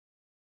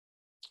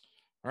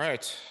All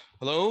right.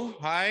 Hello.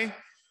 Hi.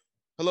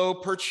 Hello,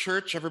 Perch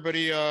Church.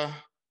 Everybody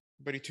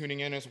tuning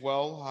in as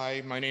well.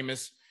 Hi. My name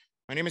is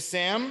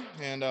Sam,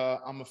 and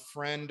I'm a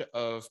friend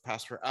of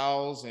Pastor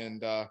Al's,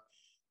 and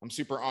I'm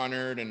super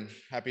honored and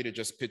happy to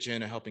just pitch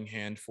in a helping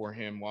hand for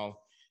him while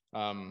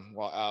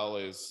Al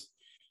is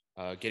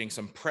getting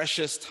some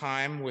precious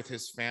time with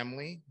his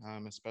family,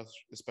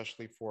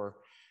 especially for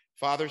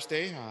Father's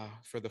Day.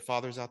 For the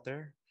fathers out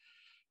there,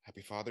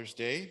 Happy Father's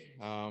Day.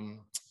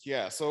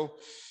 Yeah. So.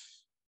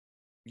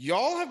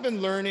 Y'all have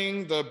been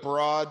learning the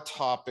broad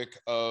topic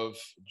of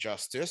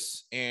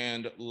justice,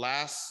 and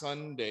last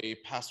Sunday,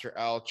 Pastor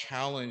Al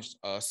challenged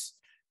us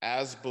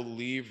as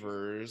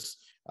believers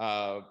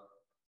and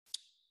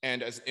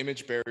as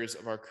image bearers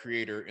of our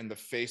Creator in the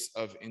face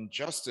of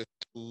injustice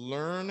to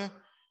learn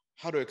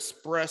how to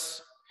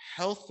express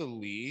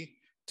healthily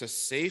to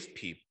save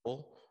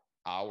people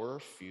our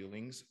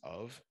feelings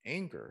of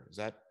anger.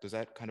 Does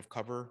that kind of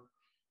cover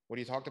what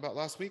you talked about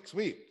last week?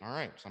 Sweet. All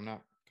right. So I'm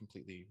not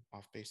completely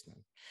off base then.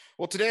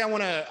 Well, today I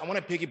want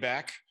to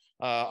piggyback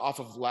off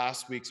of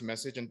last week's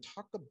message and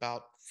talk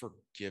about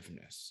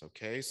forgiveness.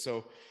 Okay,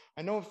 so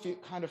I know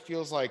it kind of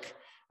feels like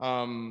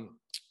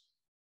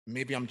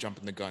maybe I'm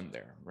jumping the gun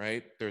there,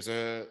 right? There's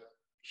a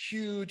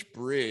huge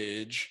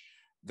bridge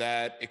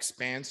that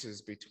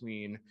expanses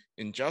between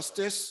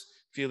injustice,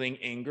 feeling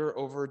anger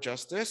over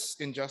injustice,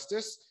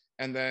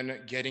 and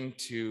then getting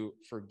to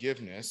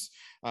forgiveness.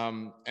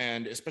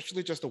 And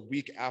especially just a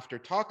week after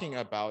talking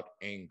about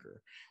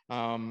anger.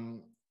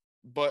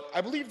 But I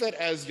believe that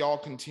as y'all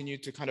continue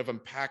to kind of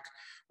unpack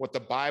what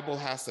the Bible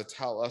has to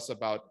tell us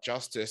about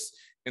justice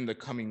in the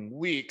coming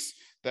weeks,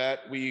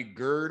 that we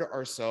gird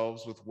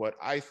ourselves with what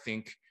I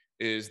think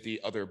is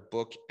the other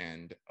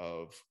bookend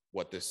of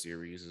what this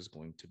series is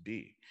going to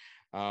be.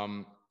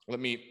 Let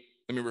me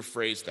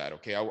rephrase that,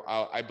 okay?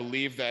 I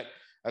believe that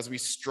as we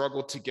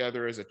struggle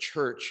together as a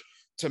church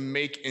to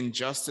make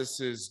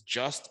injustices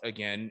just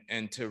again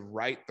and to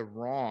right the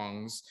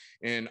wrongs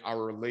in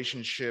our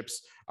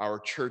relationships, our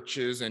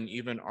churches, and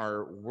even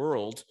our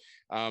world,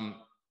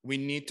 we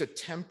need to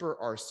temper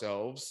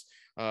ourselves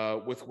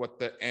with what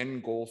the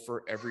end goal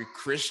for every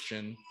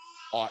Christian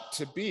ought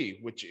to be,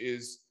 which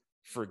is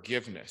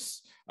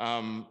forgiveness.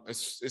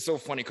 It's so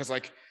funny because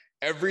like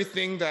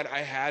everything that I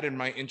had in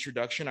my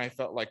introduction, I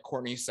felt like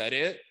Courtney said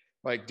it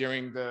like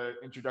during the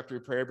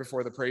introductory prayer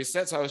before the praise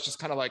set. So I was just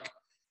kind of like,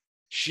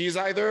 she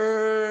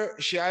either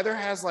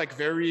has like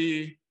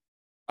very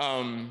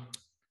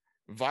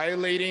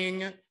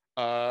violating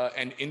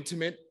and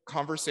intimate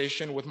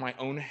conversation with my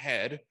own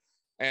head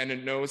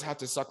and knows how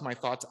to suck my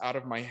thoughts out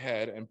of my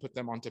head and put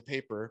them onto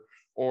paper,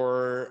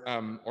 or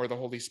the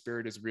Holy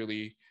Spirit is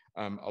really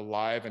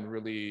alive and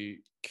really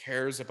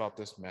cares about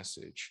this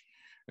message.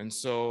 And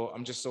so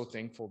I'm just so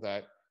thankful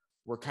that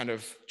we're kind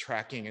of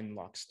tracking in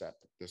lockstep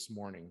this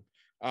morning.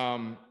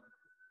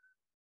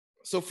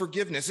 So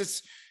forgiveness,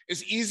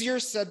 it's easier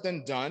said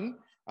than done.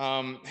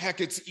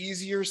 Heck, it's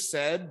easier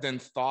said than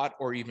thought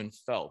or even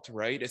felt,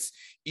 right? It's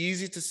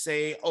easy to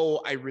say,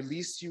 oh, I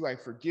release you, I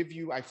forgive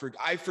you, I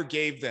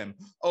forgave them.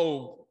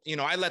 Oh,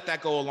 I let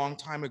that go a long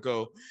time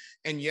ago.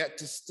 And yet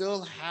to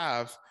still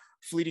have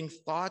fleeting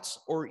thoughts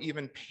or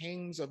even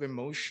pangs of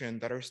emotion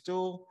that are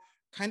still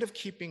kind of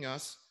keeping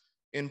us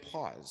in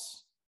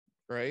pause,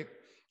 right?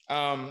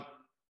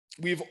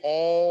 We've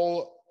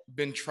all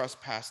been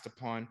trespassed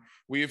upon.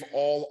 We've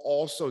all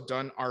also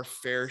done our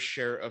fair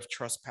share of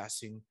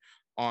trespassing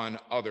on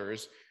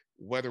others,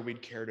 whether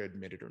we'd care to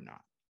admit it or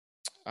not.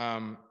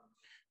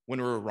 When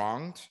we're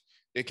wronged,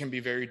 it can be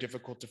very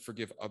difficult to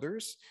forgive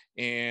others.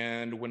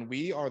 And when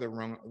we are the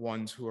wrong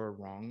ones who are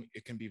wrong,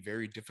 it can be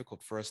very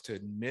difficult for us to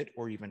admit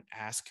or even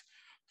ask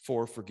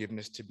for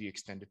forgiveness to be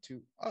extended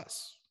to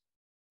us.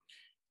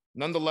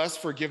 Nonetheless,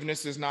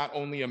 forgiveness is not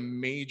only a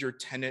major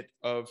tenet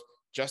of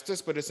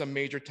justice, but it's a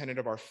major tenet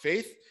of our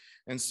faith.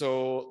 And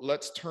so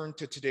let's turn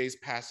to today's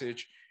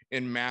passage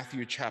in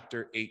Matthew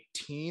chapter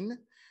 18.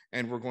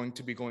 And we're going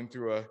to be going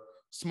through a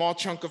small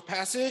chunk of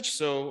passage,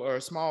 or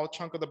a small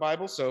chunk of the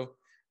Bible. So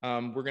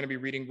we're going to be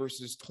reading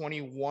verses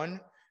 21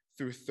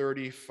 through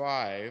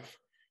 35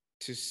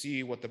 to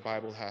see what the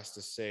Bible has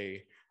to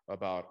say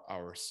about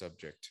our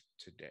subject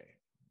today.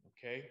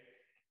 Okay?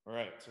 All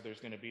right, so there's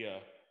going to be a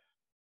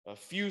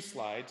few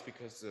slides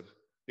because the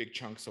big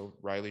chunk. So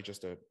Riley,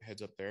 just a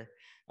heads up there.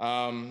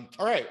 All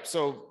right,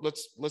 so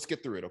let's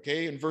get through it.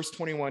 Okay, in verse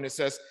 21 it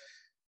says,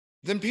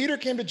 "Then Peter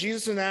came to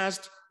Jesus and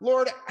asked,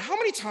 'Lord, how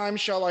many times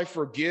shall I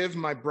forgive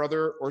my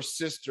brother or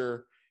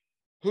sister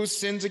who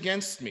sins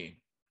against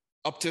me?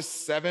 Up to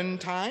 7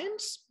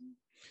 times?'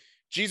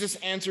 Jesus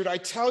answered, 'I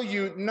tell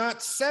you,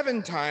 not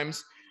 7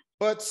 times,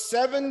 but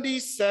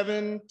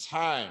 77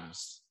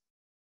 times.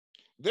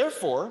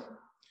 Therefore,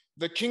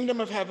 the kingdom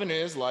of heaven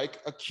is like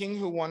a king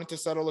who wanted to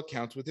settle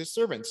accounts with his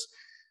servants.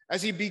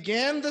 As he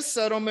began the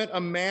settlement,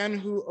 a man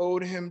who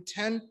owed him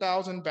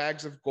 10,000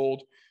 bags of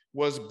gold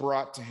was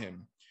brought to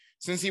him.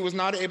 Since he was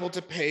not able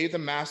to pay, the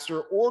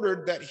master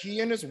ordered that he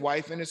and his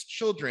wife and his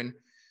children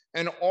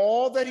and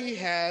all that he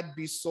had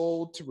be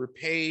sold to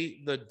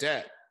repay the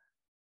debt.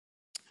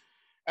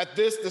 At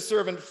this, the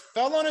servant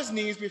fell on his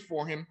knees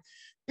before him.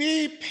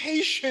 Be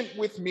patient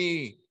with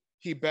me,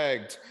 he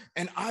begged,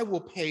 and I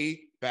will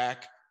pay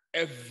back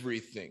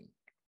everything.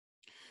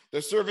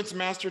 The servant's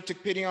master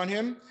took pity on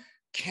him,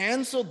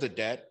 canceled the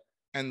debt,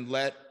 and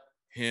let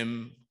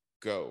him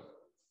go.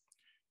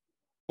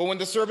 But when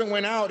the servant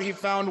went out, he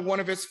found one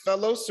of his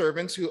fellow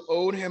servants who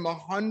owed him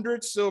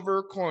 100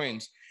 silver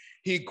coins.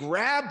 He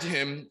grabbed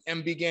him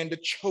and began to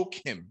choke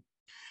him.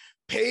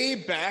 Pay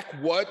back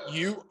what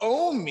you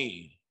owe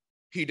me,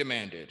 he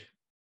demanded.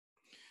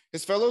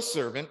 His fellow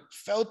servant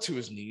fell to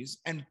his knees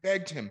and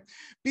begged him,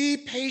 be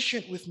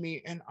patient with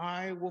me and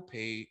I will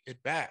pay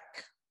it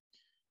back.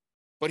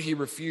 But he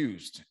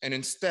refused, and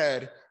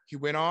instead he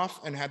went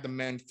off and had the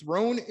man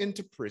thrown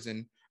into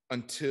prison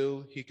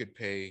until he could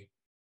pay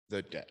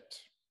the debt.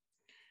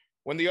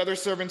 When the other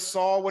servants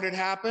saw what had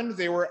happened,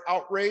 they were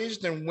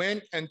outraged and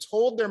went and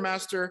told their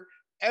master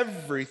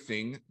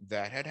everything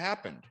that had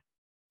happened.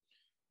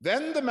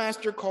 Then the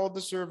master called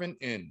the servant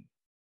in.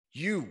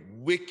 You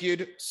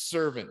wicked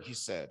servant, he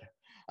said.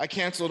 I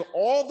canceled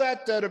all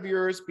that debt of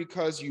yours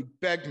because you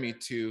begged me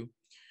to.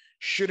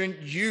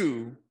 Shouldn't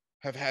you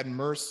have had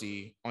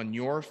mercy on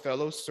your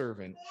fellow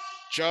servant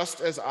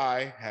just as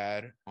I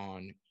had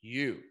on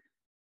you?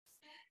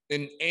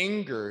 In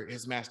anger,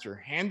 his master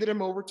handed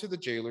him over to the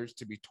jailers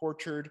to be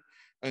tortured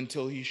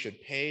until he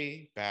should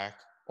pay back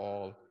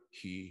all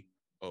he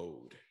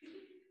owed.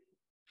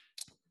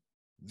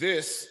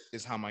 This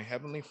is how my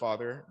heavenly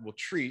Father will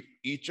treat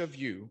each of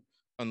you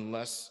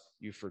unless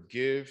you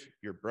forgive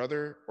your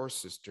brother or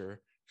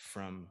sister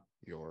from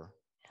your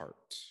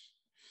heart.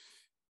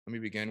 Let me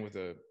begin with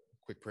a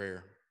quick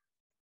prayer.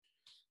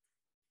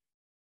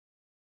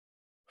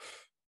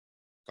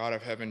 God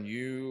of heaven,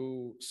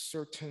 you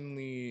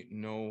certainly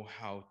know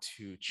how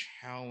to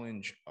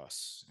challenge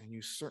us, and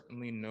you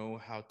certainly know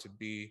how to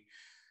be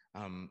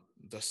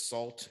the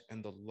salt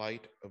and the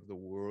light of the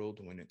world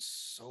when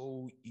it's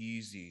so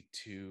easy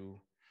to,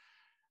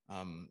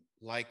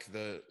 like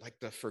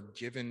the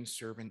forgiven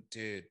servant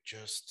did,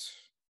 just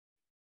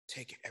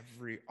take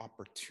every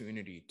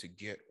opportunity to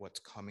get what's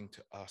coming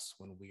to us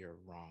when we are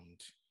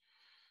wronged.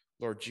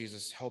 Lord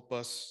Jesus, help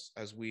us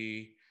as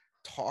we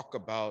talk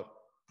about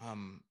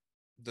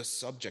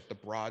the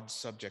broad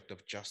subject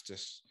of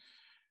justice.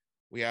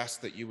 We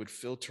ask that you would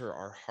filter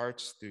our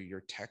hearts through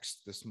your text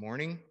this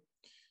morning,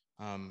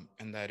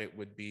 and that it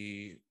would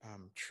be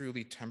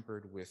truly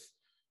tempered with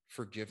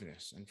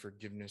forgiveness and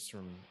forgiveness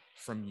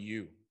from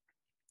you,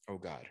 oh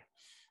God.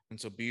 And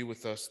so be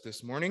with us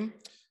this morning.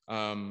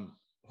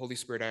 Holy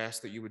Spirit, I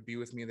ask that you would be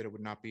with me, that it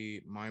would not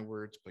be my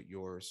words, but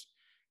yours.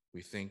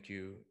 We thank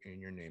you.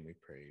 In your name we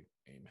pray.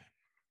 Amen.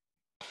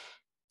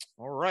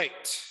 All right.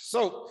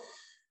 So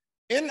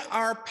in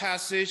our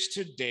passage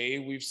today,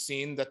 we've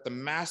seen that the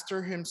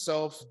master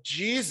himself,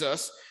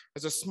 Jesus,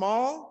 has a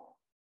small,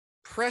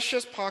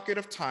 precious pocket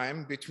of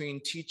time between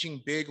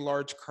teaching big,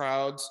 large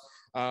crowds,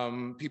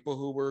 people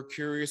who were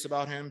curious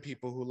about him,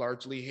 people who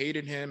largely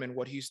hated him and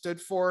what he stood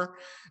for.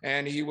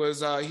 And he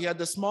had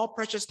the small,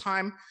 precious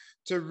time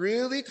to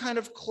really kind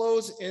of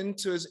close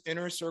into his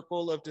inner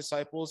circle of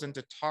disciples and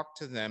to talk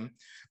to them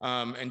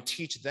and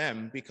teach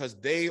them, because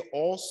they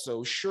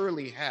also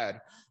surely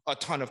had a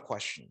ton of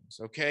questions,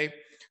 okay?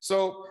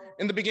 So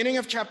in the beginning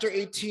of chapter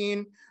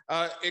 18,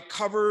 it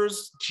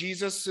covers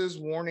Jesus's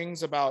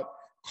warnings about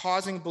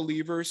causing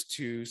believers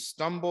to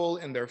stumble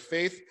in their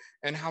faith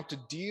and how to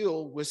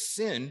deal with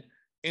sin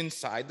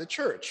inside the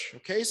church,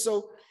 okay?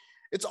 So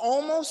it's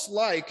almost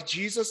like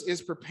Jesus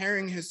is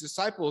preparing his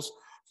disciples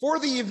for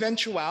the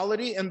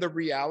eventuality and the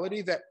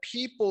reality that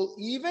people,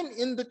 even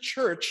in the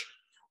church,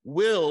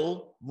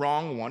 will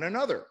wrong one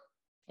another,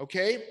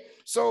 okay?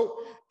 So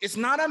it's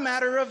not a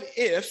matter of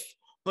if,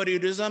 but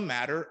it is a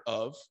matter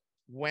of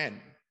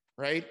when,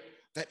 right?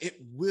 That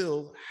it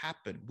will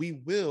happen.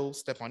 We will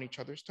step on each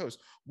other's toes.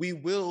 We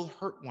will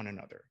hurt one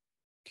another,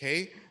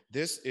 okay?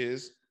 This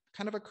is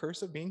kind of a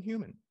curse of being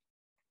human,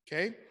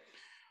 okay?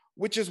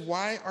 Which is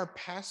why our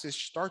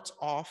passage starts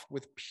off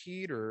with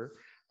Peter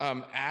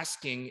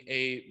asking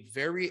a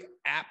very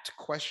apt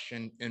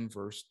question in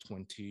verse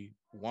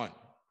 21,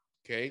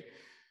 okay?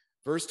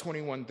 Verse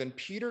 21, then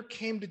Peter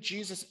came to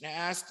Jesus and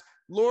asked,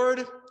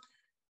 Lord,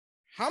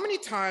 how many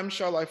times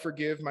shall I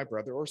forgive my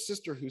brother or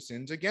sister who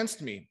sins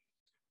against me?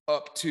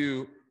 Up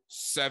to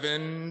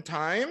 7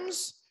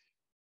 times?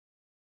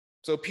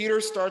 So Peter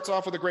starts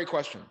off with a great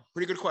question,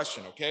 pretty good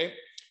question, okay?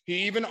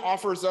 He even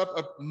offers up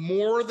a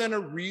more than a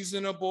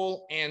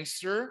reasonable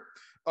answer,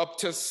 up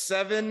to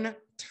 7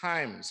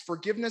 times.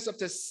 Forgiveness up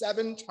to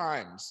 7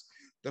 times,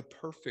 the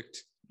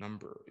perfect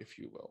number, if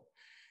you will.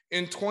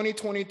 In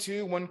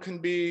 2022, one can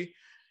be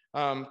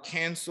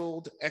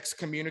canceled,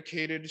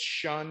 excommunicated,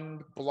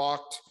 shunned,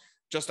 blocked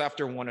just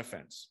after one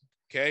offense,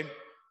 okay?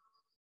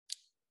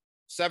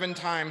 7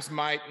 times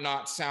might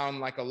not sound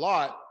like a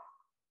lot,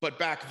 but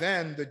back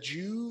then, the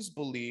Jews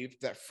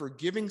believed that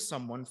forgiving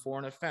someone for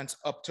an offense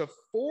up to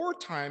 4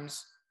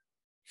 times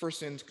for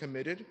sins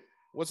committed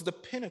was the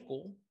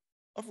pinnacle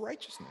of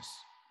righteousness.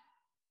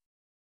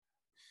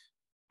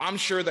 I'm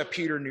sure that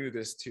Peter knew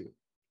this too.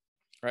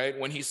 right?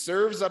 When he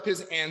serves up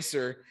his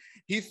answer,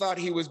 he thought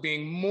he was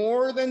being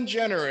more than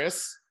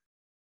generous.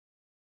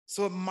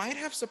 So it might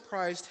have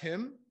surprised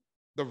him,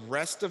 the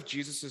rest of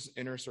Jesus's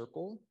inner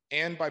circle,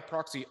 and by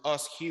proxy,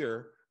 us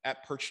here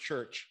at Perch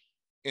Church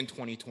in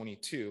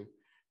 2022,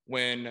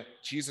 when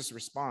Jesus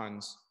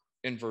responds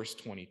in verse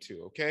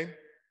 22, okay?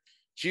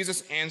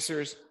 Jesus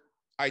answers,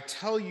 I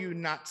tell you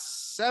not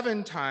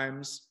 7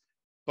 times,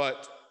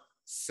 but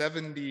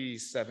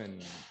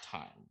 77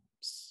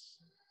 times.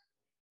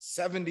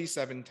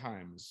 77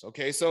 times,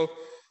 okay? So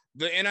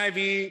the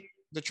NIV,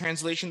 the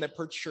translation that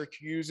Perch Church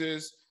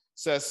uses,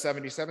 says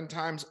 77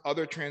 times.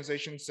 Other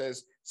translation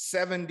says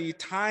 70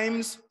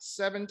 times,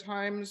 7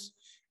 times.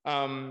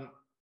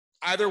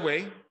 Either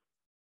way,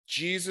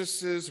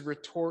 Jesus's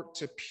retort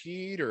to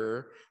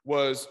Peter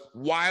was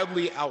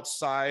wildly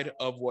outside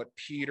of what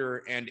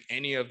Peter and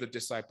any of the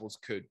disciples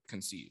could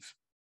conceive.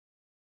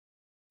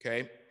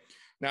 Okay?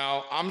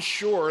 Now, I'm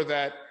sure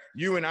that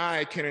you and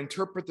I can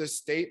interpret this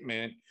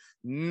statement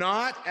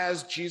not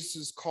as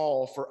Jesus's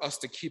call for us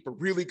to keep a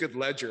really good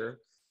ledger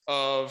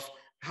of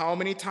how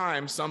many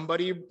times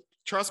somebody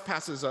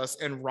trespasses us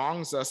and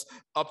wrongs us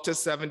up to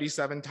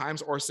 77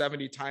 times or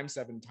 70 times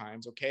 7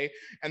 times, okay?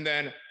 And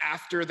then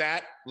after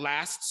that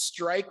last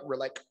strike, we're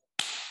like,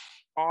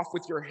 off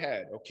with your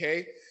head,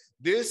 okay?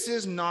 This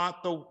is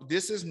not the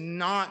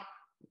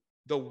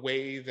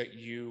way that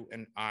you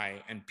and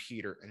I and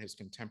Peter and his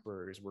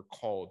contemporaries were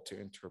called to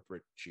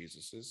interpret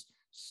Jesus's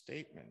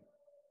statement.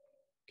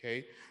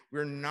 Okay,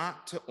 we're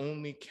not to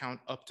only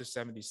count up to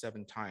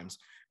 77 times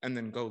and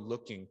then go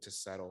looking to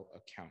settle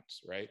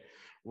accounts, right?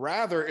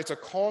 Rather, it's a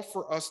call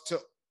for us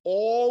to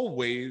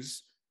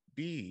always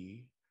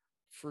be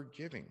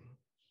forgiving,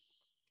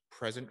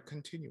 present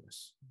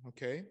continuous,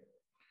 okay?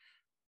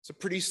 It's a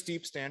pretty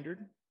steep standard,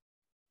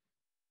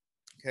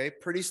 okay?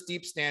 Pretty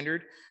steep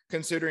standard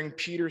considering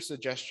Peter's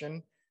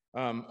suggestion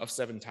of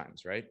 7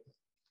 times, right?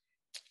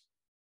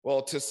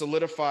 Well, to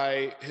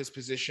solidify his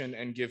position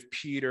and give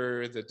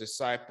Peter, the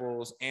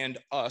disciples, and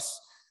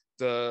us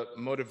the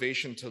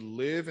motivation to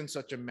live in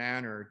such a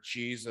manner,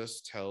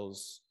 Jesus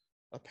tells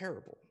a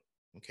parable.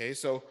 Okay,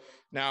 so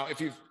now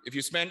if you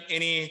spent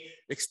any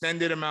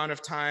extended amount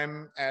of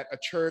time at a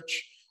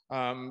church,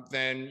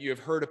 then you have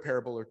heard a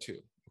parable or two.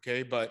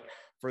 Okay, but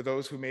for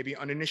those who may be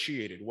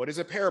uninitiated, what is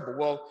a parable?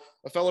 Well,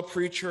 a fellow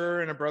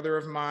preacher and a brother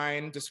of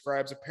mine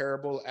describes a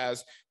parable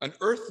as an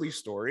earthly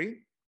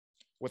story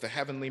with a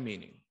heavenly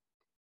meaning.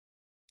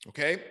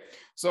 Okay,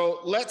 so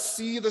let's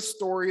see the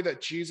story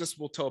that Jesus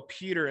will tell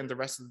Peter and the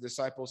rest of the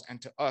disciples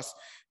and to us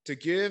to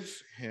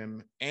give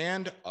him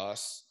and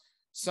us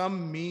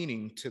some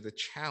meaning to the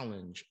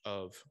challenge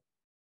of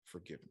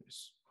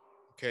forgiveness.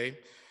 Okay,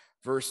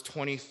 verse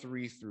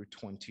 23 through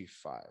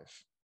 25.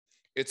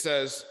 It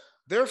says,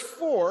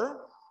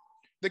 therefore,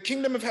 the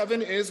kingdom of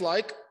heaven is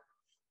like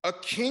a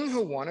king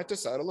who wanted to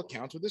settle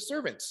accounts with his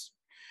servants.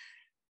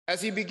 As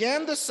he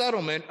began the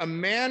settlement, a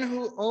man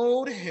who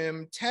owed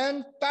him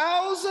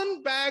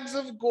 10,000 bags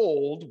of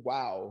gold,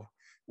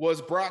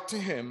 was brought to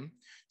him.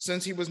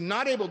 Since he was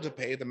not able to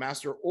pay, the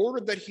master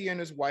ordered that he and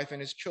his wife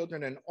and his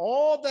children and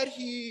all that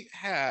he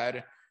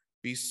had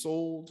be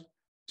sold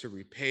to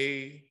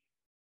repay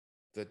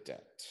the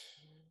debt.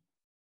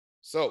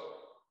 So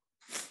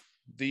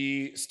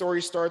the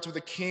story starts with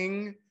a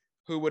king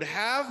who would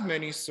have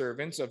many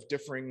servants of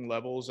differing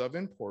levels of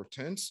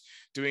importance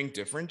doing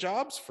different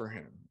jobs for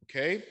him,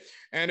 okay?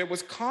 And it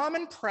was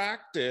common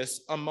practice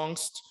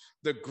amongst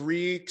the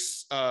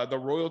Greeks, the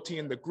royalty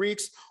and the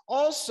Greeks,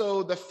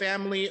 also the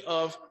family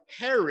of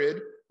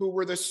Herod, who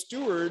were the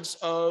stewards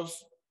of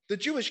the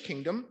Jewish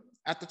kingdom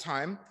at the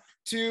time,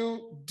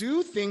 to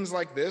do things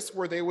like this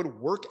where they would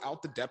work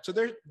out the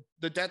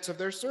debts of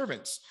their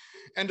servants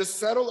and to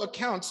settle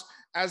accounts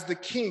as the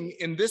king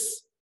in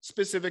this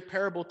specific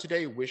parable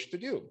today wish to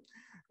do.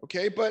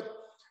 Okay, but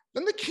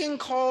then the king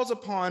calls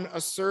upon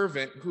a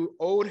servant who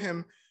owed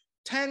him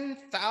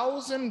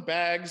 10,000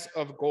 bags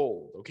of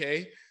gold.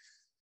 Okay,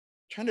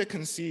 trying to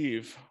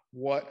conceive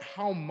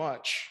how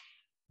much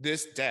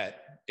this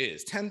debt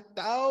is.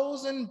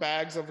 10,000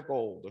 bags of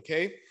gold.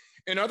 Okay,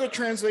 in other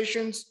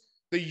translations,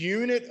 the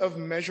unit of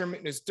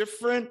measurement is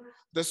different.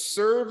 The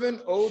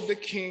servant owed the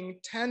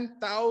king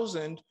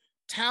 10,000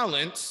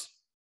 talents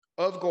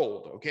of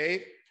gold.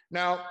 Okay,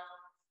 now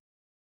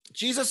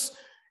Jesus's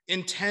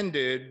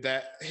intended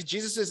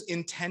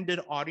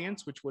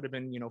audience, which would have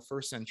been,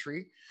 first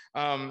century,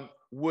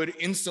 would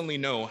instantly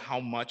know how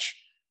much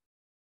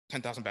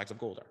 10,000 bags of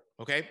gold are,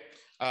 okay?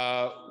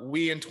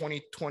 We in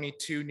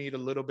 2022 need a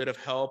little bit of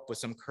help with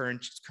some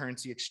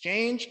currency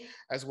exchange,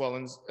 as well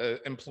as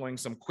employing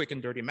some quick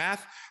and dirty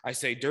math. I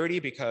say dirty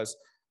because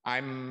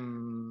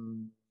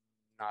I'm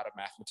not a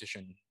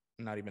mathematician,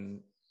 not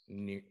even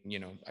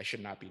I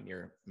should not be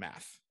near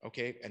math,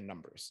 okay, and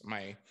numbers.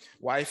 My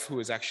wife, who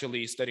is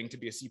actually studying to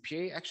be a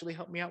CPA, actually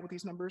helped me out with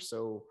these numbers,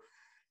 so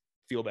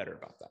feel better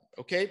about that,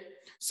 okay?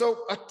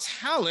 So a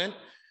talent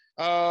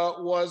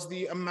was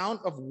the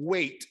amount of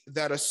weight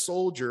that a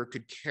soldier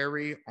could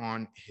carry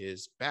on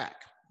his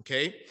back,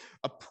 okay?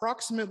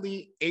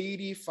 Approximately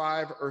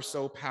 85 or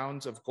so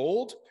pounds of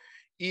gold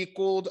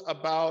equaled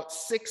about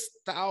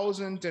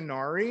 6,000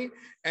 denarii,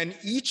 and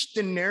each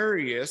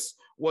denarius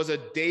was a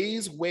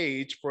day's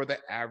wage for the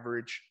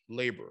average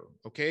laborer,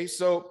 okay?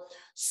 So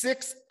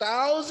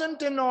 6,000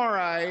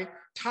 denarii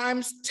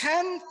times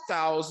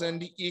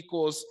 10,000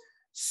 equals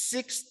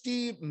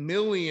 60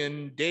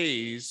 million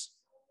days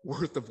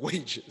worth of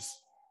wages.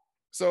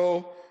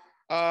 So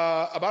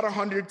about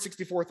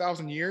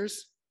 164,000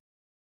 years,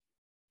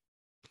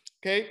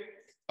 okay,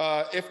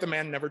 if the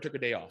man never took a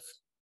day off.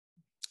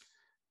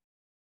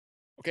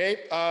 Okay,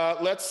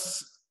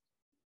 let's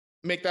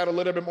make that a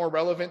little bit more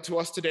relevant to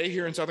us today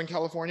here in Southern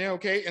California,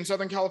 okay? In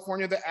Southern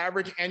California, the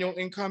average annual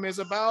income is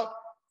about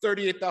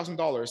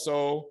 $38,000.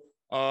 So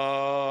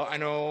I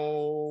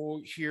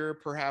know here,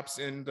 perhaps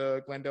in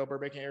the Glendale,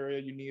 Burbank area,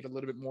 you need a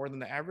little bit more than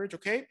the average,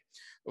 okay?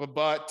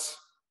 But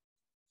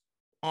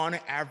on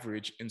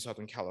average in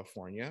Southern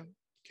California,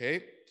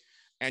 okay,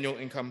 annual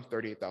income,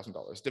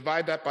 $38,000.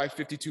 Divide that by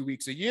 52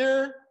 weeks a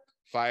year,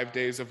 5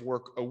 days of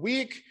work a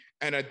week,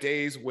 and a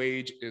day's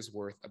wage is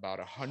worth about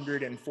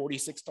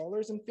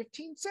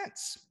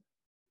 $146.15.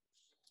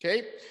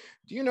 Okay,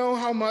 do you know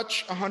how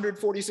much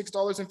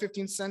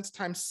 $146.15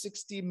 times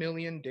 60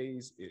 million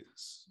days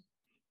is?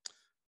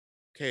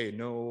 Okay,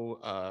 no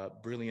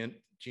brilliant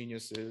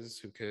geniuses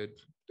who could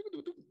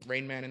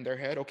Rain Man in their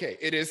head. Okay,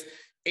 it is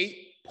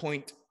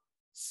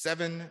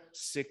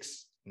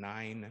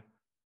 $8.769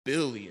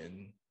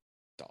 billion.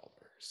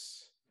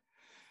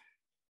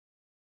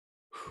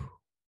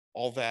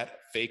 All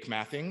that fake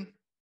mathing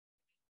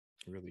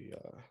really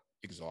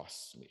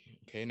exhausts me.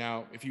 Okay,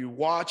 now if you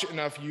watch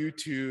enough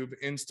YouTube,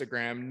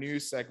 Instagram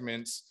news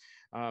segments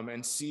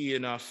and see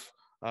enough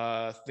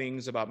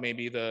things about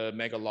maybe the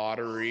mega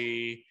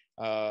lottery,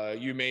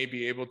 you may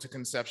be able to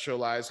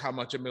conceptualize how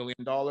much $1 million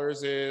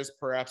is,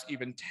 perhaps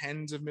even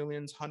tens of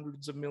millions,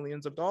 hundreds of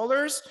millions of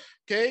dollars.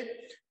 Okay,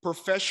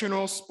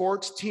 professional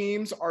sports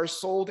teams are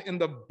sold in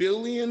the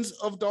billions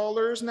of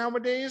dollars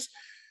nowadays.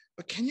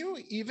 But can you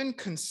even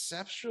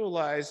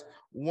conceptualize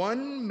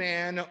one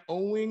man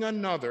owing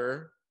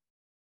another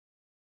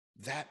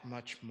that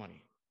much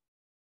money?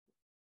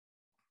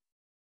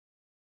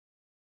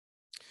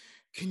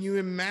 Can you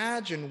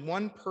imagine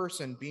one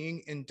person being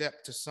in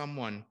debt to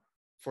someone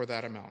for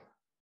that amount?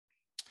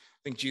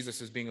 I think Jesus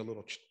is being a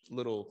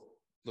little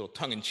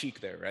tongue-in-cheek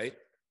there, right?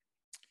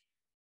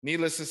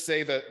 Needless to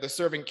say, that the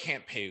servant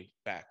can't pay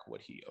back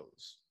what he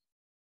owes.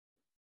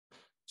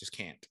 Just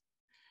can't,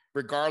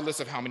 regardless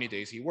of how many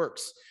days he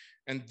works.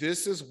 And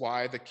this is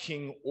why the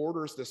king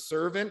orders the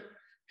servant,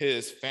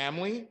 his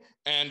family,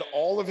 and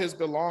all of his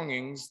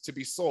belongings to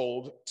be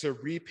sold to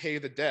repay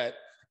the debt.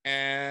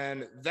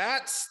 And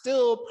that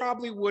still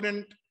probably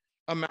wouldn't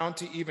amount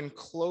to even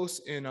close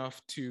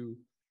enough to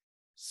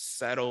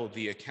settle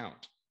the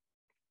account.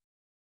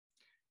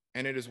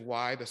 And it is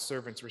why the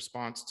servant's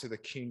response to the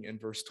king in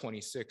verse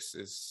 26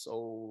 is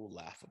so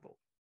laughable.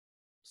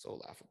 So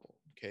laughable.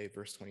 Okay,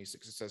 verse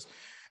 26, it says,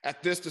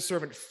 "At this, the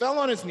servant fell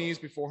on his knees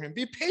before him.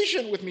 'Be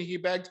patient with me,' he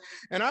begged,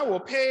 'and I will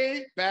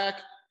pay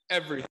back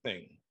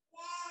everything.'"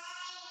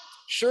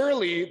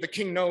 Surely the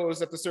king knows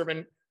that the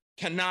servant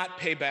cannot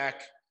pay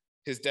back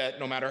his debt,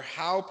 no matter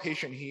how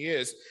patient he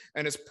is.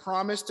 And his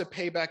promise to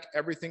pay back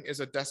everything is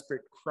a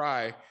desperate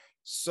cry,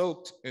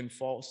 soaked in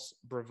false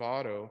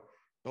bravado.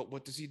 But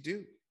what does he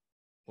do?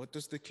 What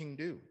does the king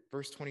do?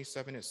 Verse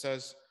 27, it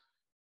says,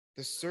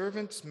 "The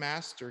servant's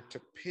master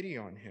took pity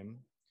on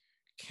him,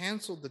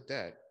 canceled the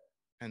debt,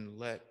 and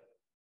let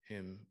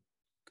him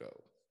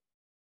go."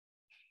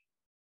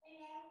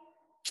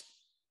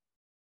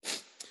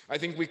 I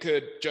think we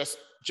could just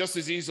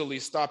as easily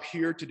stop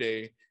here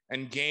today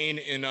and gain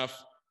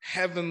enough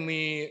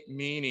heavenly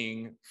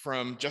meaning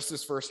from just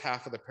this first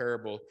half of the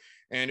parable.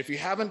 And if you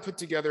haven't put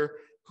together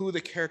who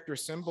the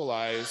characters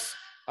symbolize,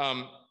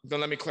 then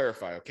let me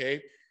clarify,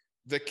 okay?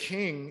 The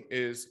king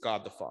is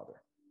God the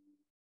Father,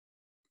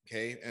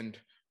 okay? And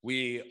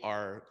we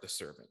are the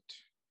servant.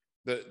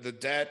 The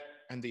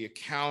debt and the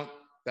account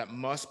that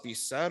must be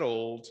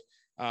settled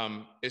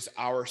is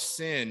our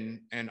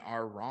sin and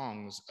our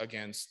wrongs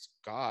against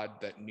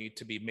God that need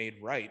to be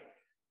made right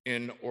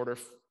in order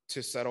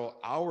to settle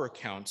our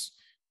accounts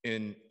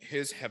in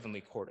his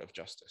heavenly court of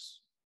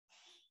justice.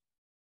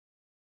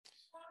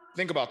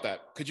 Think about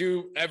that. Could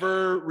you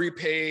ever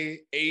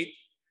repay $8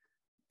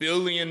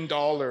 billion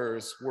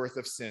worth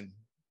of sin?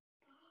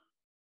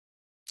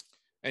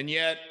 And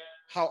yet,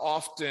 how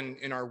often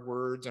in our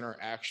words and our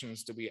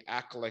actions do we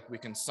act like we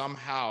can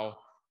somehow,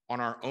 on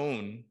our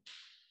own,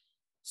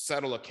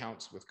 settle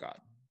accounts with God?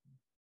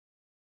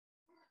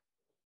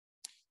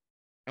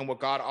 And what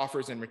God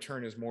offers in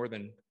return is more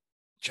than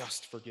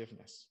just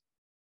forgiveness.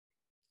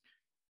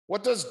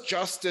 What does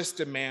justice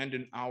demand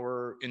in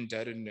our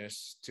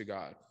indebtedness to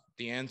God?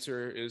 The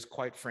answer is,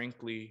 quite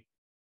frankly,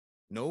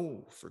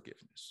 no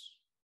forgiveness.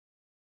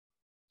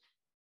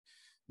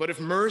 But if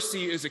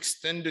mercy is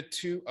extended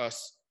to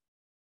us,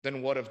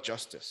 then what of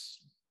justice?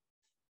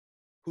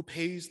 Who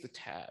pays the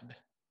tab?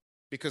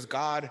 Because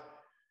God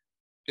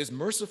is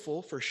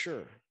merciful for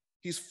sure.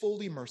 He's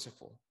fully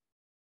merciful.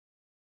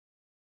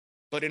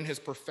 But in his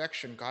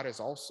perfection, God is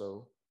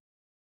also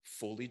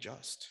fully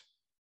just.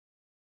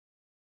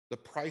 The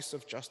price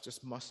of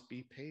justice must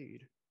be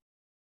paid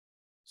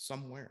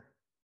somewhere.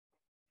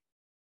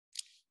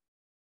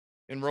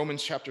 In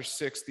Romans chapter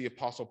 6, the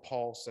Apostle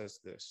Paul says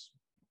this: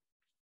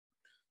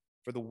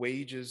 "For the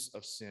wages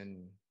of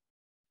sin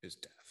is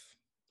death.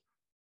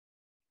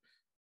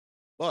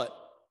 But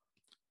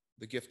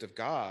the gift of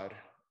God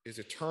is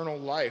eternal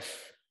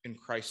life in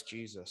Christ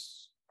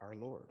Jesus our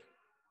Lord."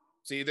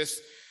 See,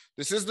 this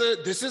is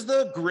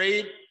the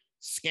great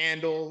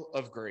scandal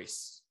of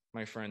grace,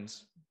 my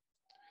friends.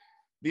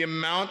 The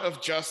amount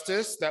of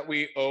justice that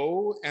we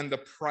owe and the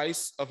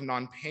price of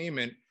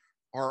non-payment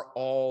are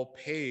all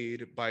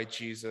paid by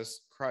Jesus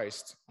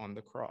Christ on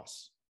the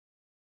cross.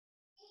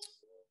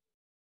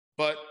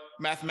 But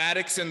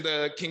mathematics in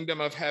the kingdom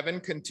of heaven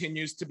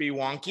continues to be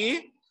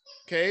wonky,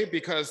 okay?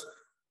 Because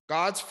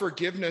God's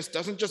forgiveness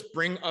doesn't just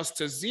bring us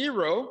to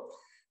zero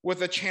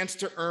with a chance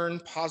to earn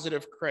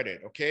positive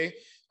credit, okay?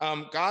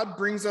 God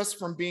brings us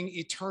from being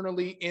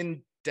eternally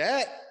in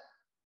debt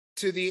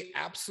to the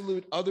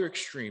absolute other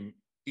extreme,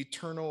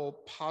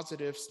 eternal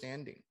positive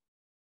standing.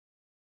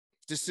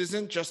 This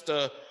isn't just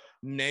a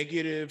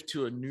negative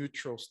to a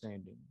neutral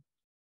standing,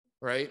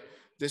 right?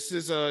 This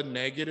is a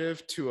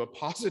negative to a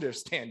positive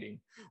standing.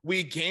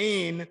 We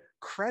gain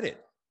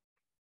credit.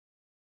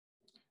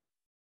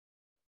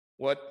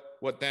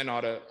 What then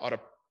ought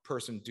a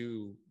person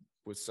do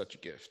with such a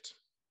gift?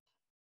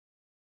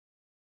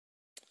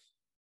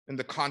 In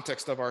the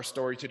context of our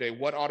story today,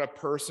 what ought a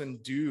person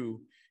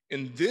do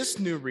in this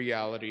new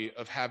reality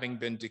of having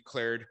been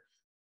declared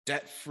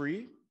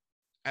debt-free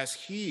as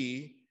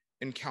he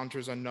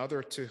encounters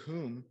another to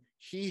whom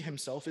he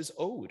himself is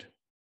owed?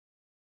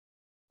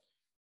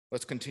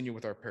 Let's continue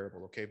with our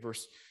parable, okay?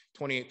 Verse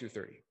 28 through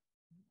 30.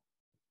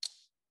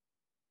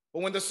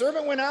 "But when the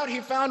servant went out,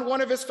 he found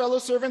one of his fellow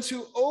servants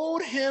who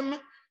owed him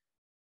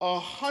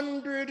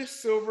 100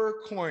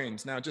 silver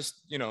coins." Now,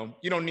 just, you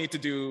don't need to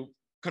do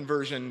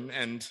conversion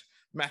and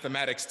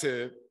mathematics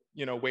to,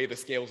 weigh the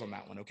scales on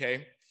that one,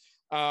 okay?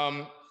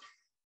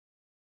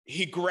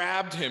 He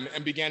grabbed him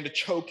and began to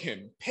choke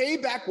him. "Pay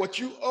back what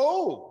you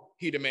owe,"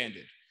 he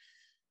demanded.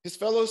 His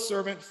fellow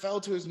servant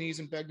fell to his knees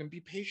and begged him,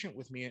 "Be patient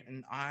with me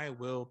and I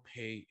will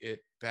pay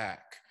it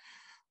back."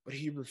 But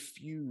he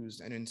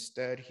refused, and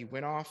instead he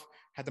went off,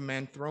 had the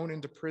man thrown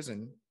into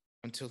prison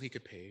until he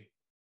could pay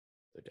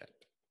the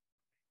debt.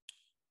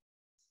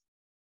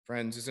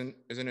 Friends,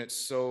 isn't it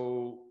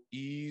so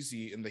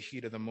easy in the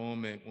heat of the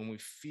moment when we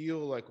feel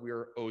like we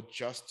are owed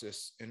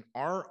justice in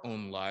our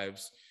own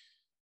lives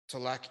to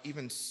lack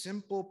even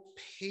simple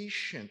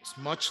patience,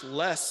 much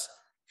less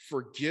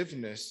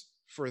forgiveness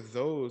for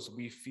those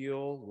we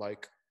feel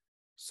like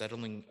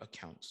settling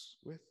accounts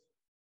with?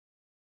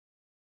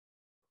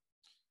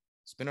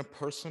 It's been a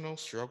personal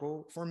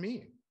struggle for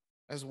me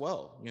as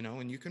well,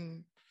 and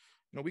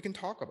we can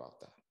talk about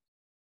that.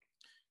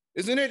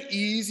 Isn't it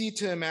easy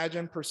to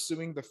imagine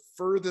pursuing the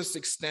furthest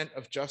extent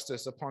of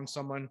justice upon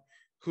someone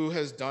who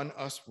has done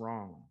us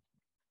wrong?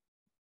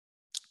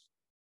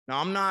 Now,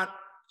 I'm not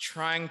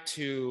trying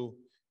to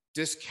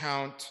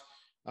discount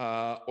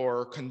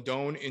or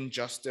condone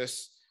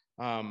injustice.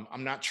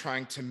 I'm not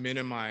trying to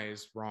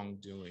minimize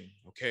wrongdoing,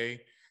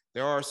 okay?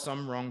 There are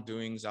some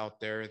wrongdoings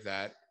out there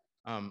that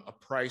a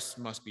price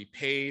must be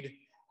paid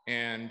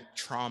and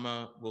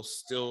trauma will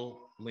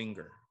still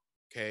linger,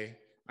 okay?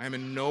 I am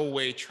in no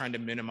way trying to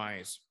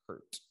minimize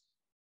hurt,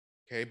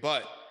 okay?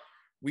 But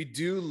we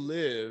do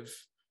live,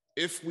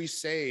 if we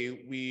say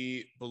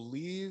we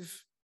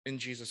believe in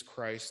Jesus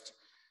Christ,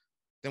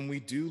 then we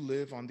do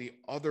live on the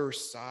other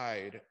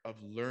side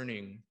of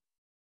learning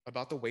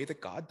about the way that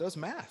God does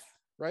math,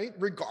 right?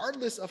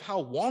 Regardless of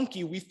how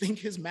wonky we think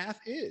his math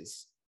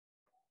is.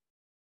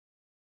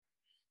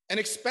 And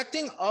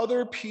expecting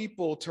other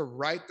people to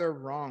right their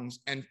wrongs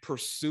and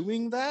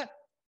pursuing that,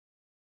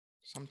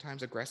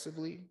 sometimes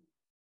aggressively,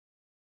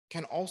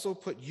 can also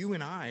put you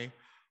and I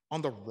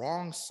on the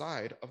wrong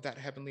side of that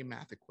heavenly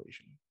math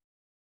equation,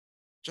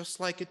 just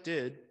like it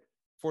did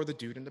for the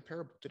dude in the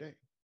parable today.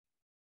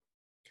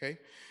 Okay?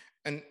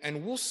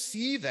 And we'll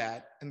see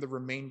that in the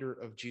remainder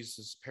of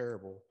Jesus'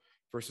 parable,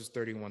 verses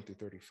 31 through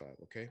 35,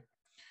 okay?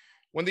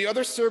 "When the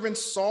other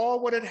servants saw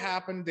what had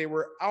happened, they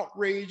were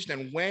outraged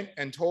and went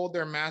and told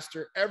their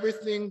master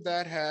everything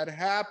that had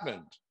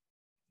happened.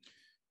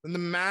 Then the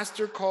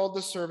master called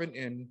the servant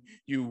in.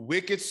 'You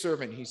wicked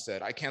servant,' he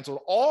said, 'I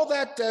canceled all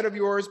that debt of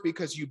yours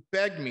because you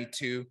begged me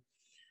to.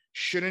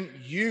 Shouldn't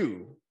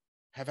you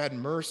have had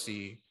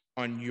mercy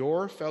on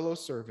your fellow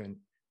servant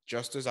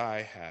just as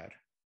I had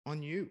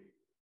on you?'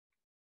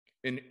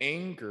 In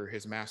anger,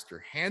 his master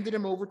handed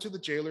him over to the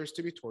jailers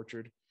to be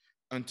tortured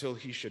until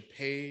he should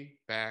pay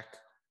back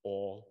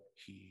all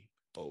he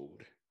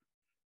owed."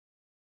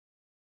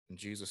 And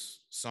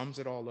Jesus sums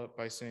it all up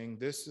by saying,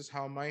 "This is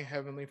how my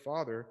heavenly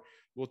Father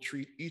will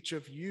treat each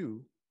of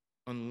you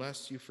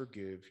unless you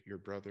forgive your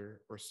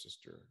brother or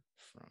sister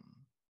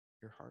from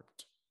your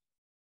heart."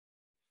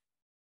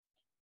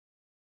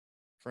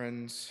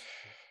 Friends,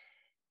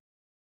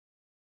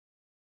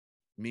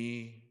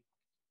 me,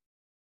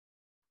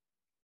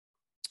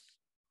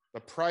 the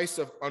price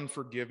of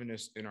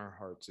unforgiveness in our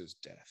hearts is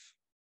death.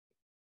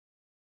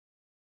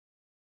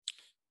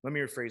 Let me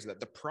rephrase that.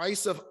 The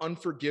price of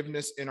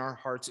unforgiveness in our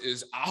hearts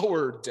is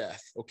our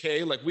death,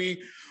 okay? Like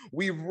we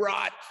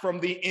rot from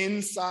the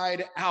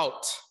inside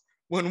out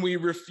when we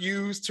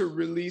refuse to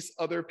release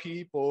other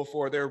people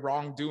for their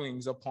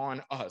wrongdoings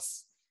upon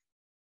us.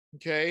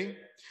 Okay?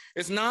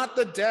 It's not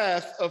the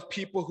death of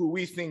people who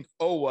we think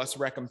owe us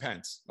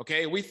recompense.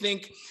 Okay? We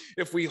think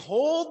if we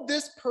hold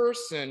this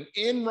person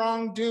in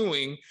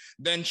wrongdoing,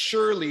 then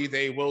surely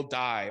they will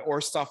die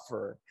or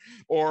suffer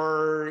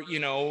or,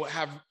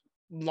 have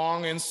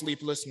long and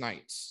sleepless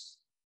nights.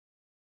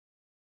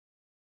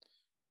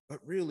 But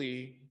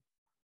really,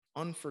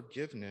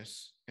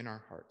 unforgiveness in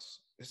our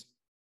hearts is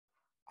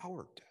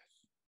our death,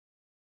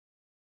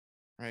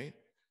 right?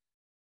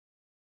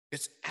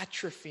 It's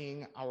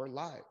atrophying our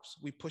lives.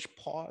 We push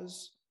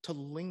pause to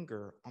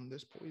linger on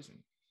this poison.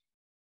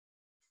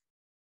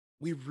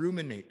 We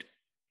ruminate.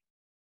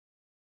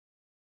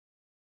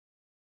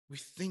 We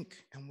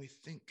think and we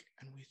think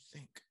and we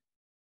think.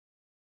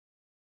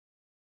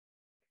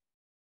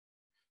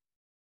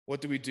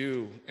 What do we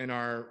do in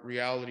our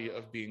reality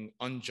of being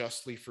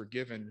unjustly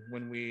forgiven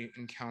when we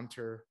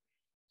encounter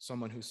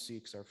someone who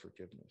seeks our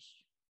forgiveness?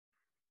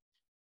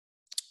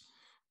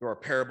 Through our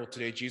parable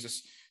today,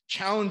 Jesus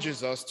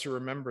challenges us to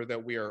remember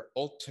that we are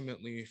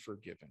ultimately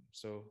forgiven.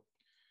 So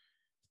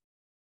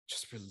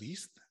just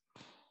release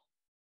them.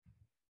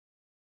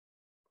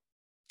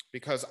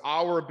 Because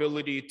our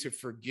ability to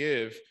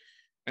forgive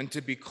and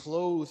to be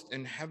clothed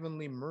in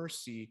heavenly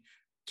mercy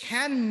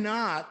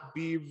cannot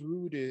be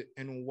rooted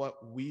in what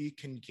we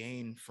can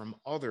gain from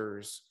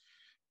others,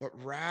 but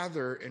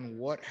rather in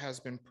what has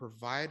been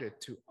provided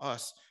to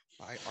us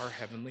by our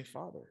Heavenly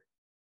Father.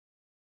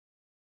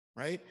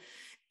 Right?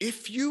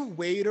 If you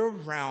wait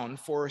around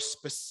for a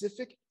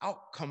specific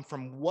outcome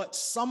from what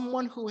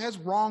someone who has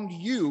wronged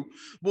you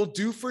will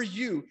do for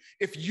you,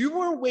 if you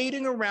were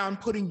waiting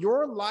around putting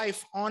your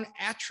life on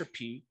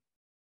atrophy,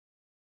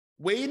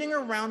 waiting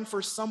around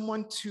for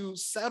someone to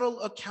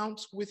settle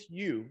accounts with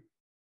you,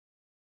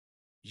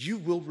 you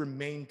will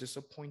remain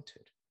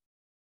disappointed,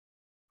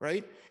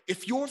 right?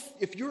 If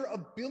your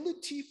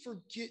ability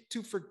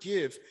to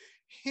forgive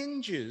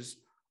hinges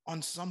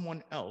on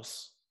someone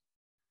else,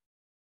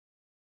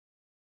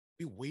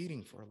 be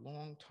waiting for a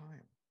long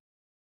time.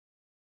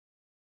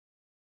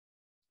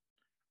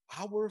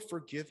 Our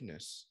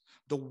forgiveness,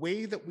 the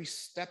way that we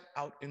step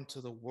out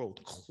into the world,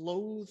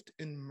 clothed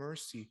in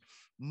mercy,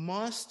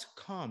 must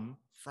come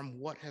from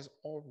what has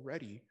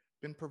already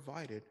been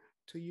provided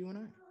to you and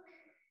I.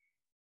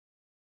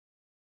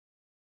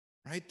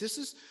 Right? This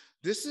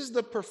is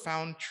the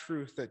profound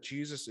truth that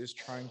Jesus is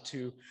trying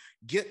to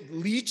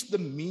leach the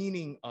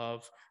meaning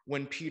of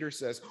when Peter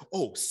says,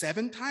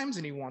 7 times,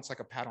 and he wants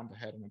like a pat on the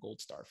head and a gold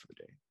star for the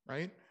day,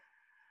 right?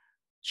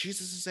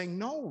 Jesus is saying,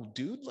 no,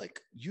 dude, like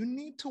you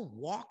need to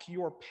walk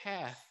your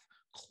path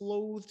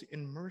clothed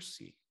in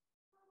mercy,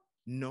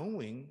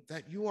 knowing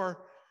that you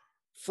are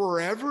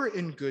forever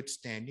in good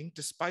standing,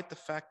 despite the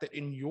fact that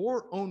in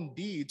your own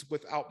deeds,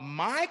 without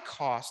my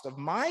cost of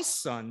my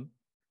son,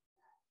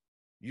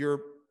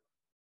 you're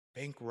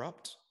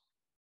bankrupt,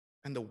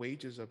 and the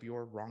wages of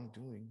your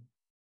wrongdoing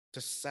to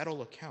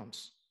settle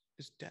accounts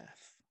is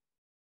death.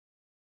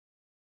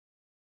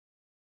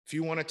 If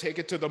you want to take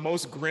it to the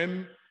most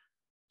grim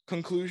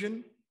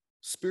conclusion,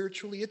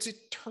 spiritually, it's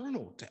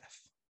eternal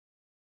death.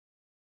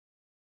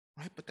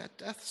 Right? But that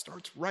death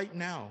starts right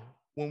now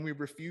when we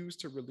refuse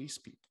to release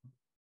people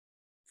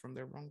from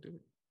their wrongdoing.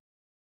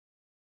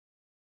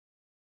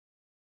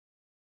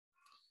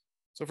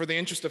 So for the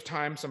interest of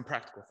time, some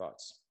practical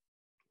thoughts.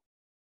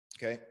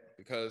 Okay,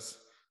 because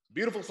it's a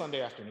beautiful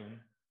Sunday afternoon,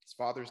 it's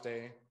Father's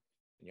Day,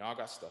 and y'all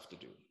got stuff to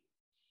do.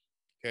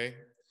 Okay,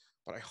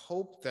 but I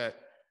hope that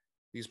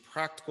these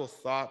practical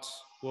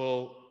thoughts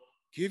will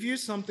give you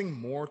something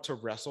more to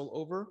wrestle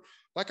over.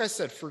 Like I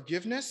said,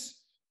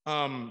 forgiveness,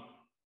 I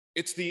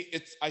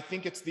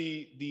think it's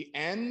the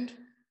end,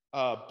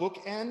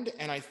 bookend,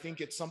 and I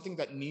think it's something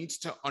that needs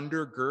to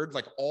undergird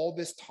like all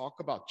this talk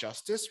about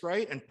justice,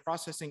 right, and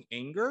processing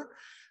anger,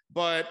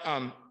 but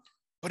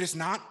it's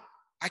not.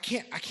 I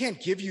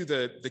can't give you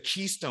the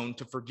keystone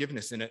to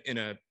forgiveness in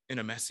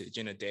a message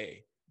in a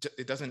day.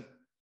 It doesn't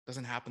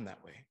happen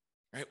that way,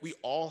 right? We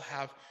all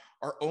have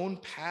our own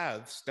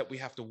paths that we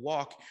have to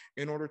walk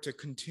in order to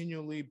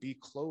continually be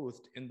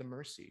clothed in the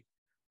mercy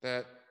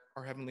that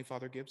our Heavenly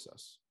Father gives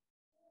us.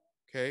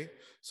 Okay,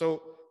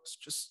 so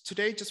just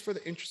today, just for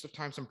the interest of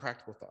time, some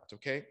practical thoughts.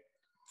 Okay,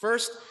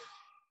 first,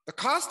 the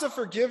cost of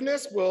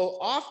forgiveness will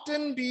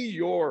often be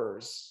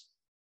yours.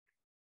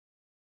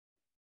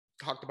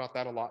 Talked about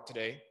that a lot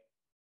today,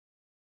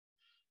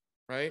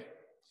 right?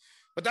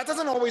 But that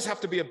doesn't always have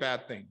to be a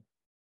bad thing,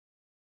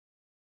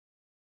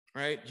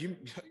 right? The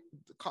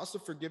cost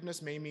of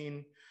forgiveness may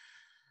mean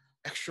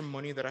extra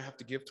money that I have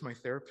to give to my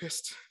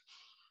therapist,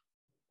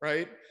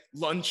 right?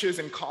 Lunches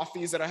and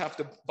coffees that I have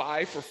to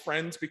buy for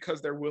friends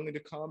because they're willing to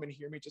come and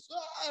hear me just,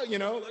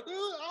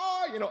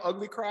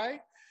 ugly cry.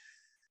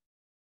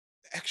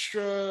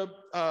 Extra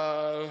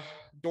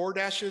door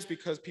dashes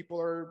because people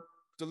are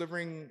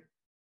delivering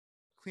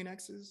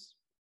Kleenexes.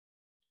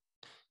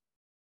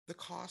 The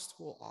cost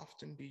will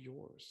often be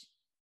yours.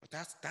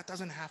 But that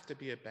doesn't have to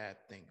be a bad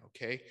thing,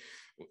 okay?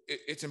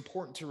 It's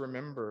important to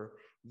remember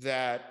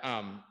that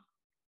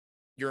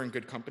you're in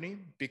good company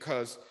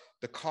because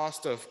the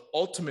cost of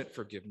ultimate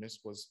forgiveness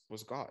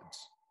was God's,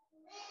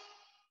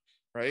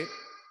 right?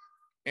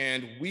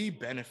 And we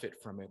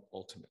benefit from it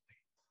ultimately,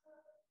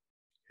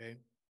 okay?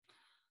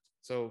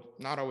 So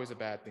not always a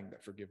bad thing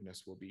that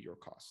forgiveness will be your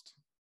cost.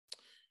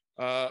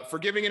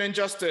 Forgiving an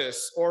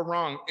injustice or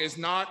wrong is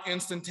not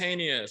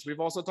instantaneous. We've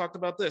also talked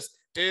about this.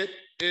 It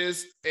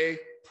is a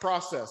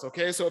process,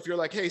 okay? So if you're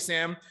like, hey,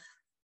 Sam,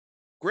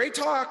 great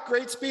talk,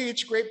 great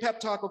speech, great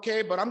pep talk,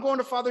 okay? But I'm going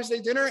to Father's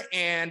Day dinner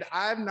and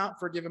I've not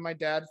forgiven my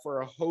dad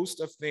for a host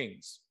of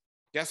things.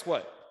 Guess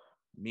what?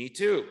 Me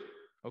too,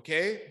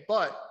 okay?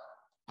 But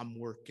I'm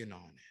working on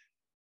it.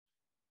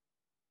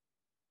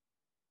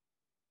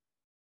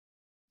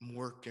 I'm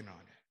working on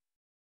it.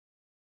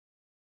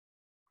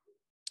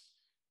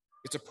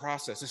 It's a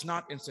process. It's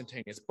not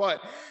instantaneous,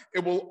 but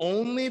it will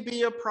only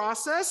be a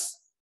process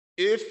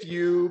if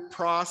you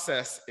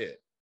process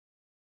it.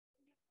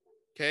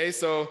 Okay,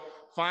 so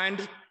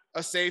find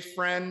a safe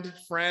friend,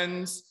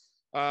 friends,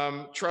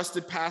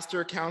 trusted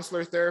pastor,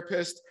 counselor,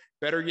 therapist,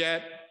 better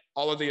yet,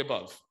 all of the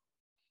above.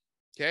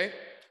 Okay,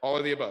 all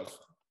of the above.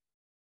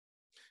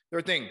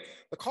 Third thing,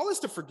 the call is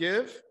to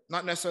forgive,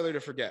 not necessarily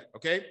to forget.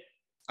 Okay,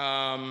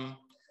 I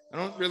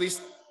don't really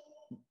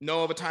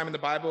know of a time in the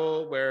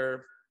Bible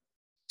where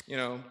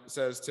it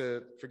says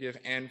to forgive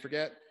and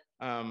forget.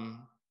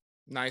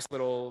 Nice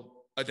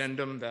little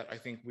addendum that I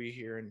think we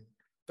here in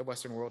the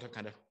Western world have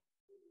kind of,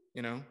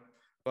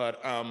 but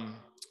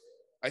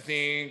I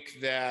think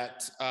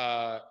that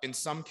in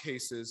some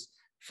cases,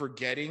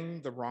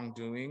 forgetting the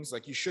wrongdoings,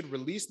 like you should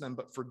release them,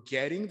 but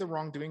forgetting the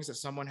wrongdoings that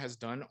someone has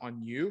done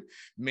on you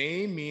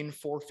may mean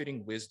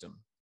forfeiting wisdom.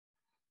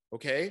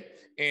 Okay.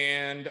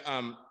 And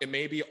it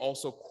may be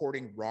also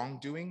courting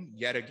wrongdoing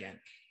yet again.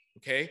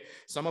 Okay.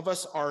 Some of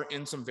us are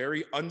in some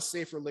very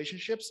unsafe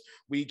relationships.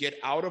 We get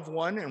out of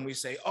one and we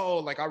say, oh,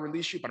 like I'll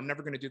release you, but I'm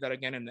never going to do that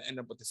again. And end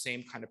up with the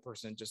same kind of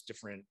person, just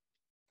different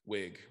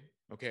wig.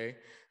 Okay.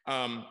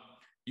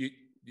 You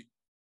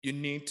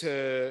need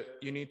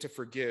to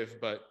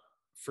forgive, but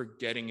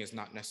forgetting is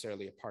not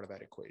necessarily a part of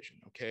that equation.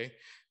 Okay.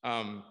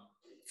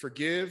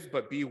 Forgive,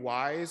 but be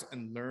wise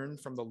and learn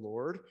from the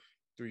Lord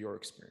through your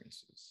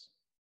experiences.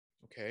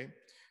 Okay.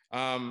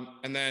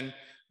 And then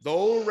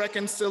though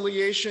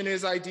reconciliation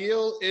is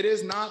ideal, it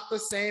is not the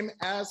same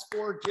as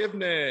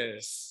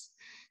forgiveness.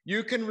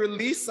 You can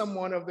release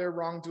someone of their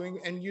wrongdoing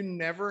and you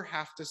never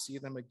have to see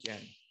them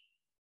again.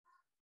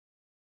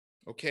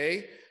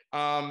 Okay.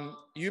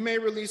 You may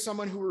release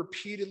someone who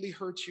repeatedly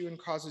hurts you and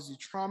causes you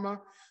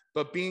trauma,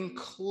 but being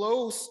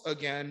close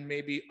again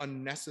may be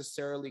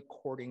unnecessarily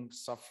courting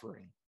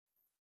suffering.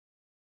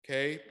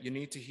 Okay. You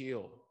need to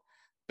heal.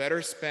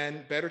 Better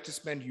to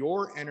spend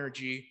your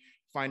energy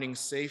finding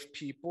safe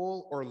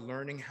people or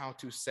learning how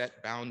to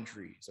set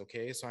boundaries.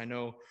 Okay. So I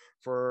know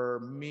for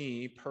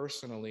me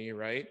personally,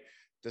 right,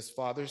 this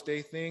Father's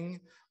Day thing,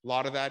 a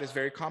lot of that is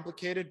very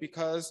complicated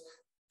because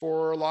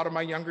for a lot of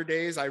my younger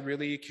days, I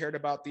really cared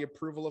about the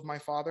approval of my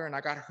father and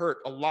I got hurt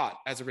a lot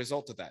as a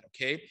result of that.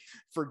 Okay.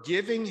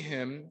 Forgiving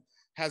him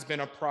has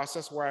been a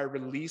process where I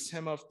release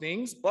him of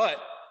things, but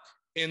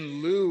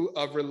in lieu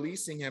of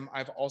releasing him,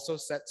 I've also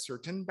set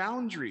certain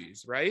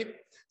boundaries, right?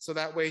 So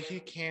that way he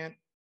can't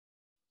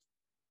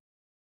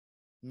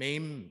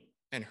maim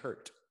and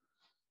hurt.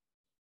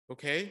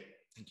 Okay?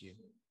 Thank you.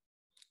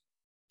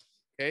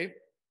 Okay?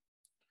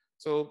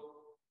 So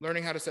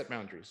learning how to set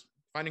boundaries,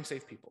 finding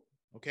safe people.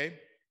 Okay?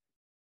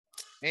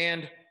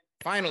 And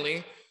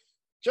finally,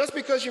 just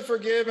because you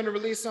forgive and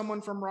release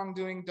someone from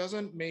wrongdoing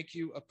doesn't make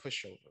you a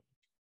pushover.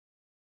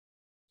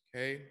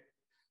 Okay?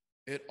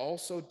 It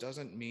also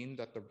doesn't mean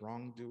that the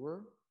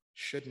wrongdoer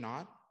should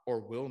not or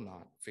will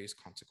not face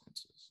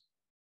consequences.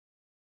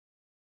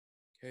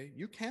 Okay,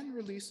 you can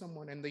release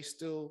someone and they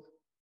still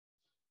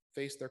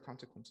face their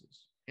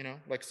consequences.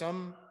 Like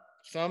some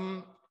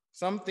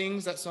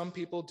things that some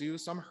people do,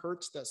 some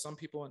hurts that some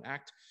people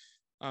enact,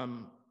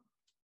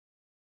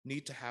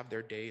 need to have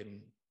their day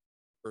in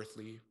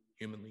earthly,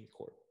 humanly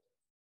court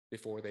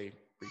before they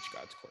reach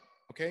God's court.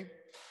 Okay.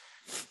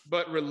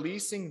 But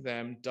releasing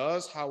them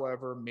does,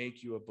 however,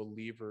 make you a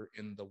believer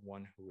in the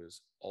one who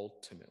is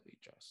ultimately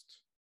just.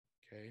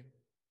 Okay?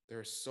 There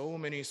are so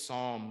many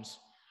Psalms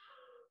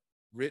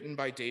written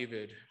by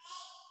David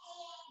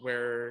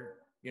where,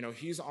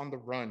 he's on the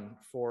run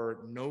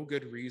for no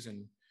good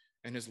reason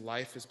and his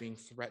life is being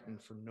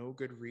threatened for no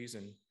good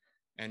reason.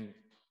 And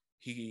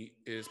he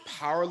is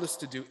powerless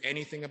to do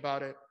anything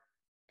about it.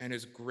 And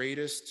his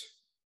greatest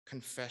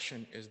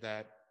confession is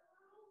that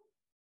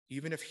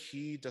even if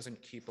he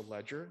doesn't keep a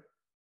ledger,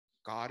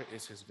 God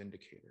is his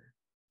vindicator.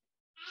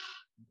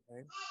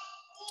 Okay?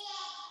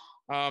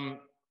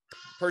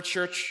 Perch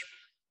Church,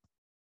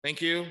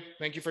 thank you.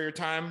 Thank you for your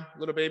time,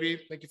 little baby.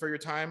 Thank you for your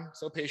time.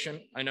 So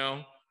patient, I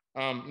know.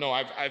 No,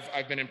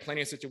 I've been in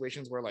plenty of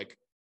situations where like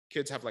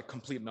kids have like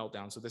complete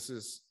meltdowns. So this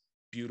is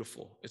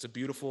beautiful. It's a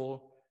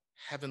beautiful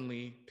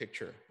heavenly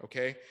picture.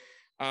 Okay.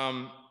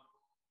 God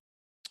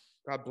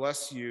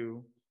bless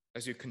you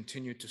as you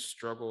continue to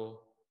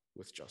struggle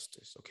with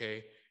justice.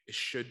 Okay. It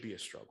should be a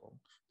struggle.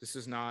 This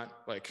is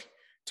not like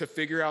to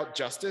figure out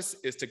justice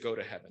is to go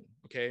to heaven.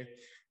 Okay.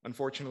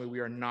 Unfortunately,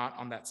 we are not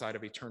on that side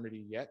of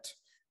eternity yet.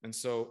 And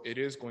so it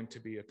is going to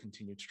be a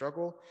continued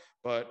struggle.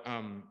 But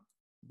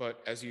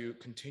as you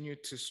continue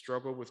to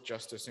struggle with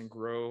justice and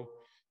grow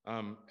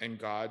in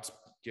God's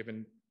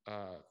given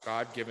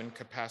God-given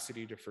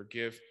capacity to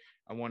forgive,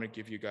 I want to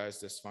give you guys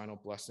this final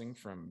blessing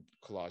from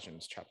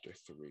Colossians chapter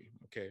 3.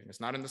 Okay, and it's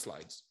not in the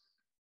slides.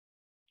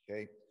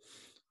 Okay,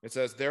 it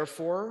says,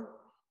 therefore,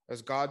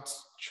 as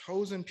God's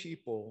chosen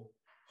people,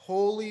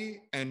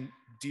 holy and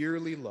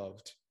dearly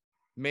loved,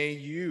 may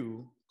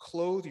you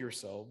clothe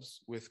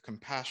yourselves with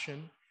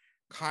compassion,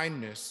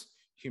 kindness,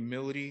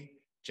 humility,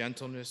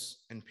 gentleness,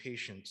 and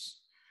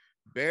patience.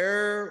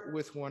 Bear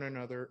with one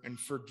another and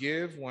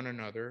forgive one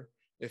another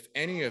if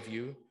any of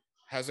you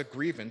has a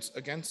grievance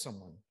against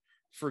someone.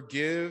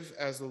 Forgive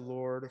as the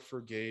Lord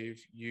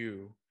forgave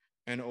you.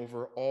 And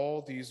over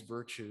all these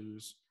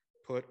virtues,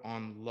 put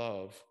on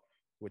love,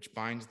 which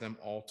binds them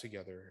all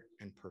together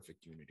in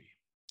perfect unity.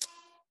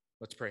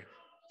 Let's pray.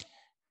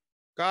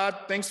 God,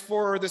 thanks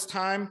for this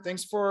time.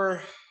 Thanks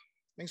for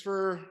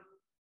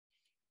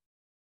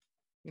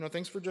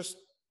just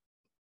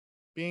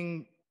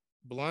being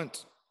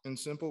blunt and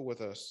simple with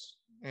us,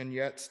 and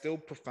yet still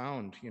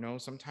profound.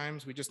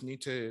 Sometimes we just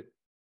need to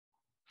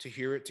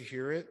hear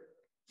it.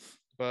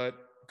 But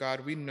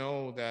God, we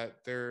know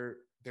that there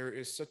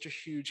is such a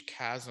huge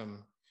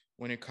chasm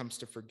when it comes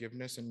to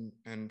forgiveness,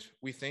 and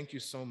we thank you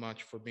so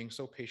much for being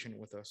so patient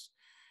with us.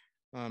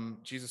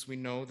 Jesus, we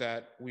know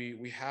that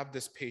we have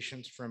this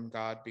patience from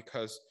God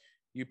because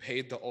you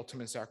paid the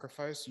ultimate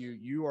sacrifice.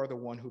 You are the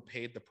one who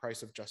paid the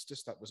price of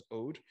justice that was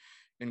owed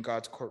in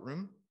God's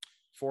courtroom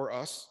for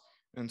us.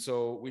 And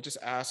so we just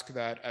ask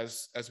that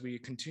as we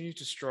continue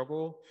to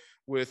struggle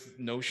with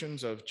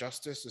notions of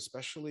justice,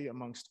 especially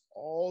amongst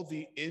all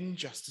the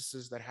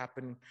injustices that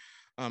happen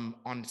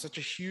on such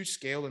a huge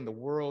scale in the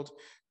world,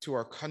 to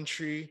our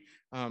country,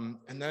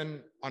 and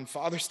then on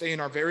Father's Day in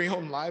our very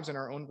own lives and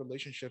our own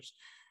relationships,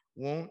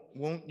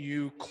 won't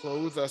you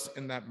clothe us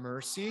in that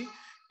mercy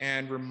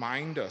and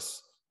remind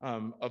us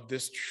of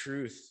this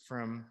truth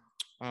from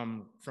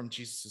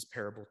Jesus's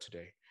parable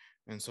today.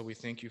 And so we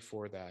thank you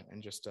for that,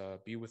 and just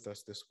be with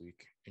us this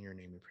week. In your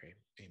name we pray.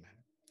 Amen.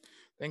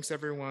 Thanks,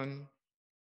 everyone.